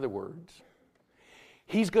 In other words,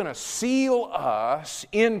 He's going to seal us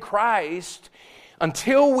in Christ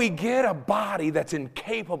until we get a body that's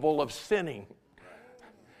incapable of sinning.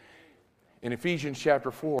 In Ephesians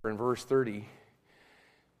chapter 4 and verse 30, it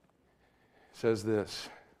says this,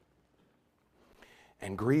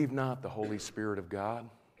 "And grieve not the Holy Spirit of God,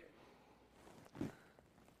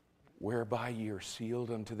 whereby ye are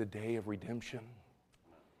sealed unto the day of redemption."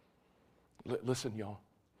 Listen, y'all.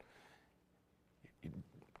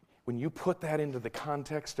 When you put that into the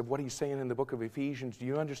context of what he's saying in the book of Ephesians, do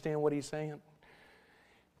you understand what he's saying?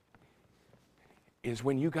 Is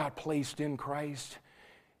when you got placed in Christ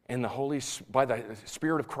and by the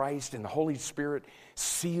Spirit of Christ, and the Holy Spirit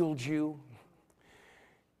sealed you,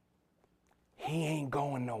 He ain't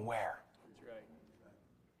going nowhere. That's right.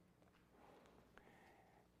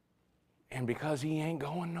 And because He ain't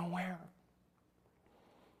going nowhere,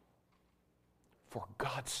 for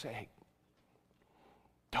God's sake,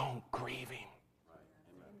 don't grieve Him.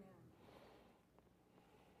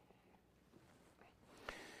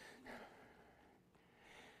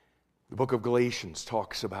 The book of Galatians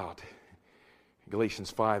talks about,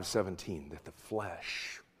 Galatians 5:17, that the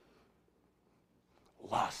flesh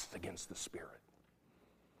lusts against the Spirit,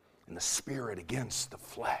 and the Spirit against the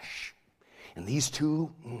flesh. And these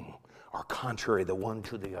two are contrary the one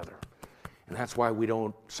to the other. And that's why we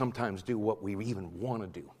don't sometimes do what we even want to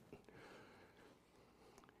do.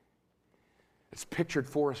 It's pictured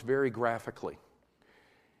for us very graphically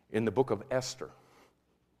in the book of Esther.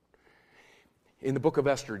 In the book of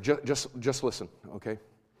Esther, just listen, okay?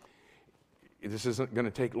 This isn't going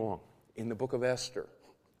to take long. In the book of Esther,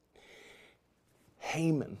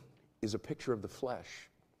 Haman is a picture of the flesh.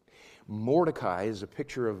 Mordecai is a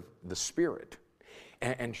picture of the spirit.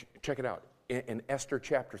 And check it out. In Esther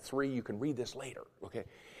chapter 3, you can read this later, okay?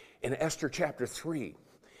 In Esther chapter 3,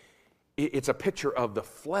 it's a picture of the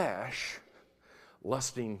flesh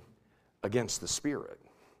lusting against the spirit.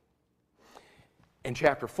 In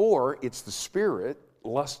chapter 4, it's the spirit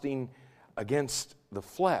lusting against the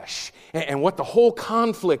flesh. And what the whole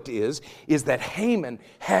conflict is that Haman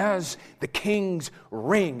has the king's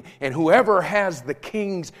ring. And whoever has the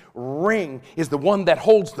king's ring is the one that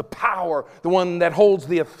holds the power, the one that holds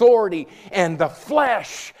the authority. And the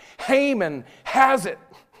flesh, Haman, has it.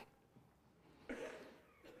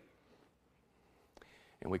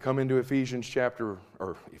 And we come into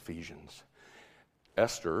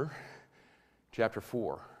Esther chapter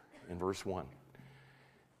 4 in verse 1.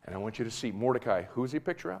 And I want you to see Mordecai. Who is he a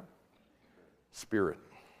picture of? Spirit.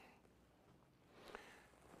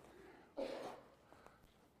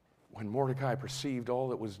 When Mordecai perceived all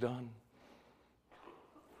that was done,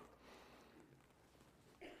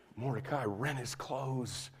 Mordecai rent his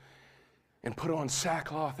clothes and put on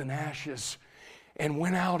sackcloth and ashes and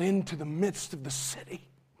went out into the midst of the city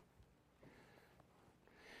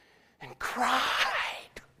and cried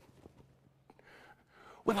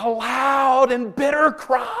with a loud and bitter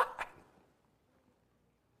cry.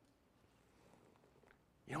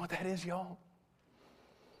 You know what that is, y'all?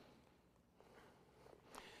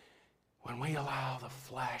 When we allow the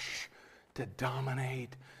flesh to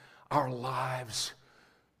dominate our lives,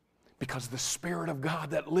 because the Spirit of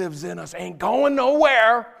God that lives in us ain't going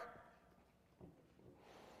nowhere.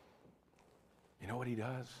 You know what he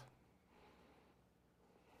does?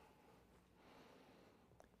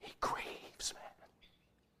 He grieves, man.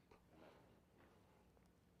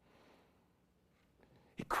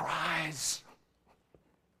 He cries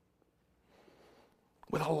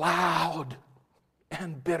with a loud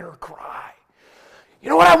and bitter cry. You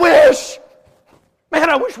know what I wish? Man,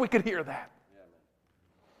 I wish we could hear that.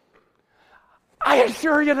 I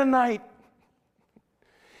assure you tonight,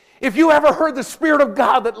 if you ever heard the Spirit of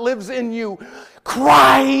God that lives in you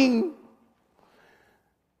crying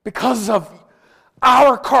because of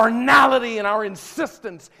our carnality and our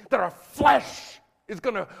insistence that our flesh is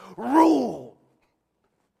going to rule,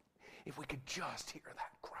 if we could just hear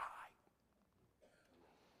that cry,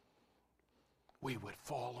 we would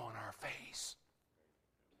fall on our face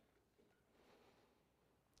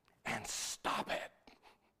and stop it.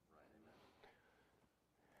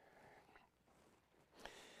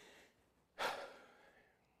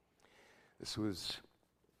 This was,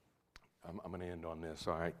 I'm going to end on this,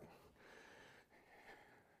 all right?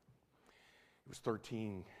 It was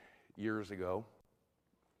 13 years ago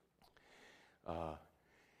on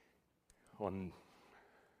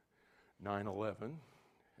 9/11,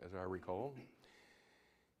 as I recall.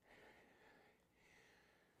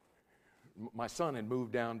 My son had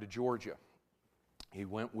moved down to Georgia. He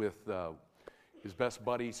went with his best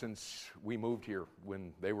buddy since we moved here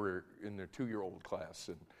when they were in their 2-year-old class,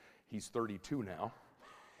 and he's 32 now.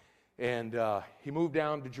 And he moved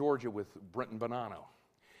down to Georgia with Brenton Bonanno.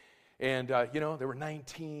 And, they were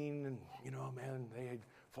 19, and, man, they had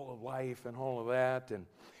full of life and all of that. And,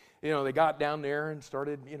 they got down there and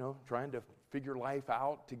started, trying to figure life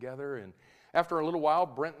out together. And after a little while,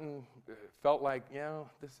 Brenton felt like,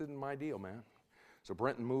 this isn't my deal, man. So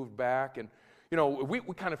Brenton moved back. And, we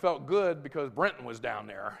kind of felt good because Brenton was down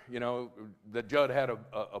there, that Judd had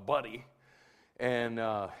a buddy. And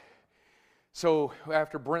so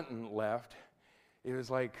after Brenton left, it was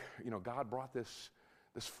like, God brought this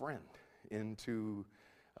friend into,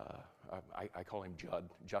 I call him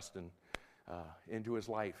Justin, into his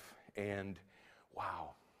life. And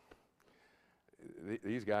wow,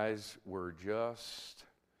 these guys were just,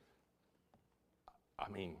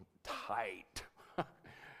 tight.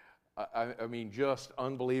 Just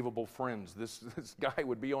unbelievable friends. This guy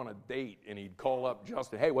would be on a date and he'd call up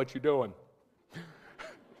Justin, hey, what you doing?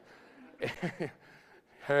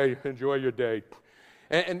 Hey, enjoy your date.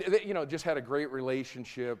 And just had a great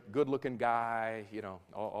relationship, good-looking guy,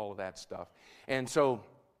 all of that stuff. And so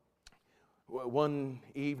one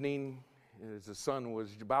evening, as the sun was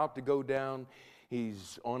about to go down,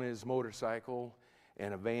 he's on his motorcycle,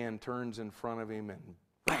 and a van turns in front of him, and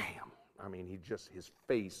bam! His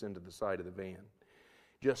face into the side of the van.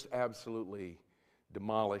 Just absolutely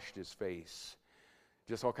demolished his face.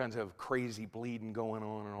 Just all kinds of crazy bleeding going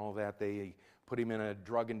on and all that. They put him in a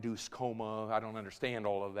drug-induced coma. I don't understand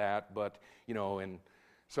all of that, but, and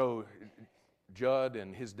so Judd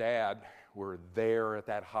and his dad were there at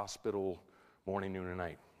that hospital morning, noon, and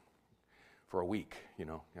night for a week,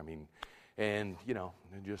 and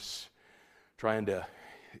just trying to,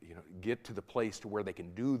 get to the place to where they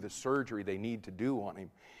can do the surgery they need to do on him.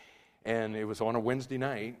 And it was on a Wednesday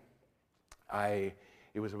night. It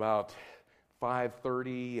was about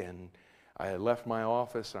 5:30, and I had left my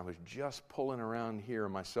office, and I was just pulling around here,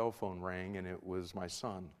 and my cell phone rang, and it was my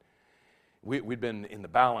son. We'd been in the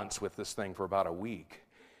balance with this thing for about a week.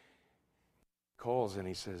 He calls, and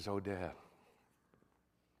he says, "Oh, Dad,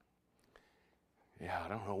 I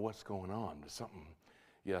don't know what's going on. There's something,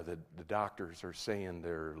 the doctors are saying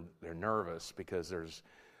they're nervous because there's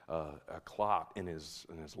a clot in his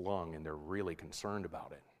lung, and they're really concerned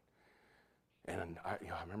about it." And I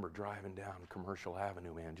remember driving down Commercial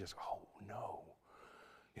Avenue, man, just, oh no,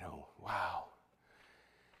 wow.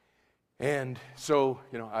 And so,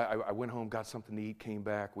 I went home, got something to eat, came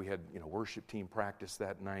back. We had, worship team practice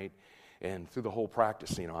that night. And through the whole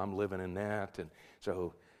practice, I'm living in that. And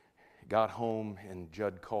so got home, and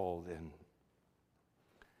Judd called, and,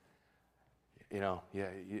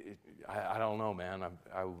 I don't know, man.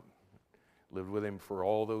 I lived with him for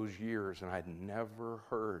all those years, and I'd never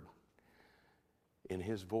heard in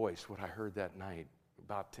his voice what I heard that night.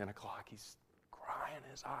 About 10 o'clock, he's crying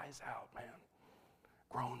his eyes out, man.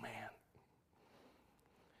 Grown man.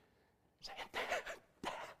 Saying, Dad.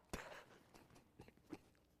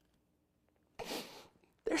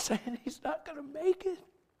 They're saying he's not going to make it.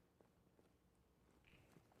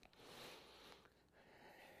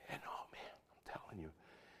 And oh man, I'm telling you,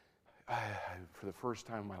 for the first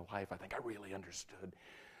time in my life, I think I really understood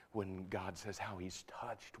when God says how he's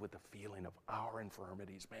touched with the feeling of our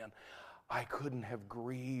infirmities. Man, I couldn't have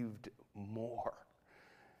grieved more.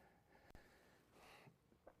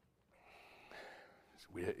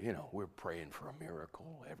 We're praying for a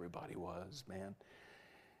miracle. Everybody was, man.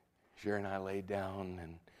 Sherry and I laid down,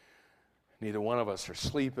 and neither one of us are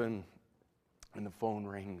sleeping, and the phone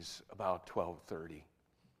rings about 12:30.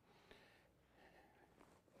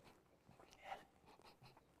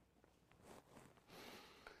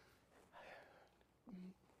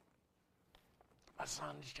 My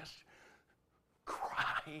son's just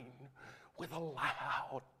crying with a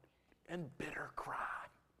loud and bitter cry,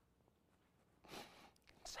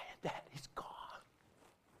 saying, "Dad, he's gone."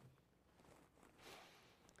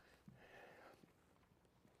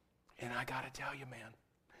 And I got to tell you, man,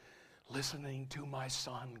 listening to my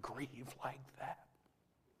son grieve like that,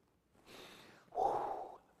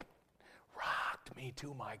 rocked me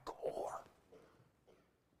to my core.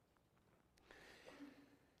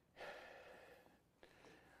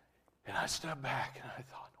 And I stepped back and I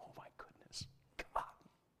thought, oh my goodness, God.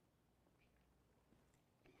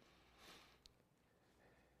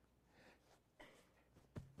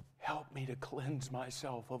 Help me to cleanse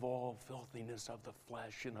myself of all filthiness of the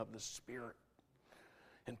flesh and of the spirit,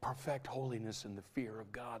 and perfect holiness in the fear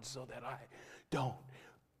of God, so that I don't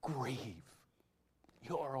grieve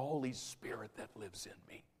your Holy Spirit that lives in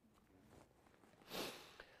me.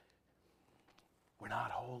 We're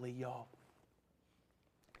not holy, y'all,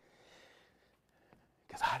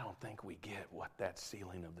 because I don't think we get what that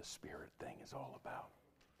sealing of the Spirit thing is all about.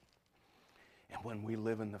 And when we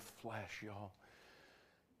live in the flesh, y'all,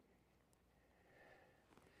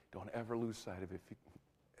 don't ever lose sight of it.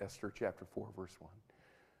 Esther chapter 4, verse 1.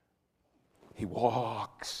 He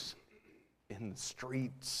walks in the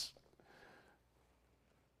streets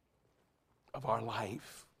of our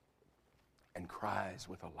life and cries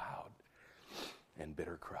with a loud and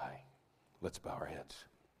bitter cry. Let's bow our heads.